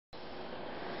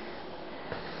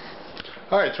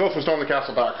Hi, it's Will from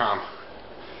StormTheCastle.com.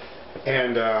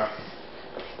 And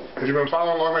if you've been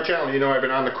following along my channel, you know I've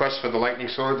been on the quest for the lightning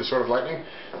sword, the sword of lightning,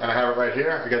 and I have it right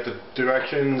here. I got the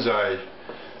directions,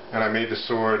 and I made the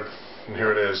sword, and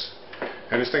here it is.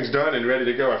 And this thing's done and ready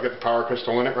to go. I've got the power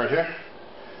crystal in it right here,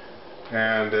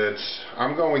 and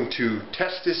I'm going to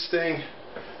test this thing.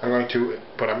 I'm not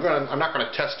going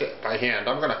to test it by hand.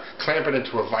 I'm going to clamp it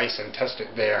into a vise and test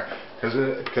it there because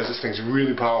this thing's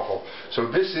really powerful.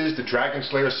 So this is the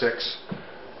DragonSlayer 6,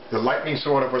 the lightning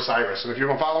sword of Osiris. And if you've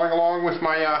been following along with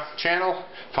my channel,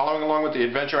 following along with the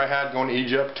adventure I had going to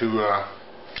Egypt to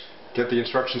get the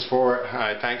instructions for it,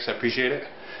 thanks, I appreciate it.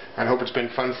 I hope it's been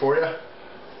fun for you.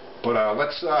 But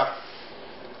let's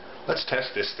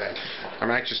test this thing. I'm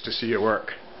anxious to see it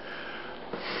work.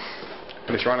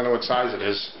 But if you want to know what size it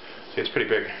is, see, it's pretty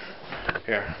big.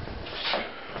 Here.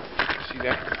 See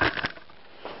that?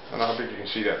 I don't know how big you can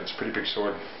see that. It's a pretty big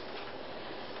sword.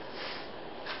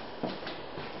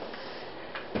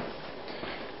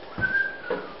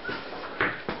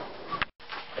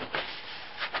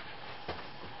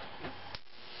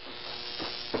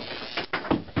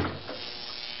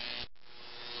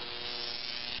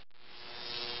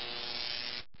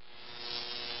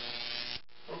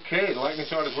 Okay, the lightning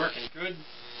sword is working good.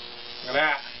 Look at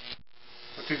that.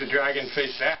 Let's see the dragon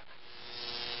face that.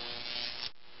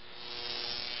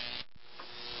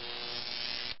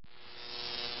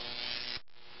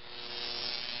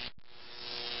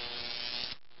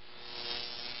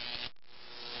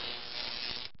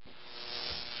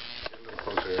 Get a little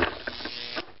closer here.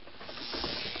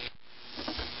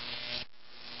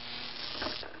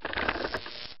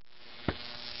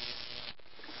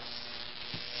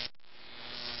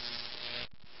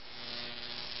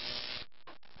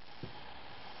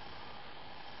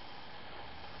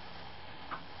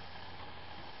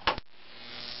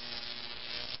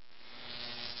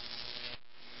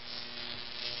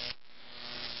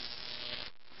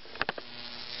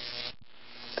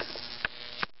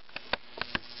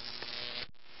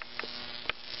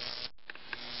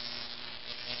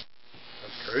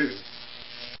 Crazy.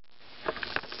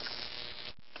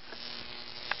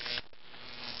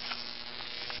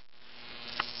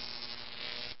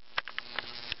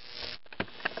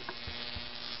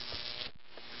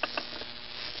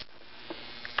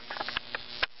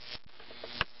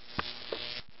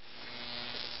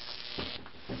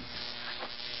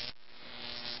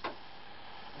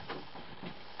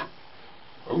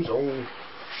 Ozone.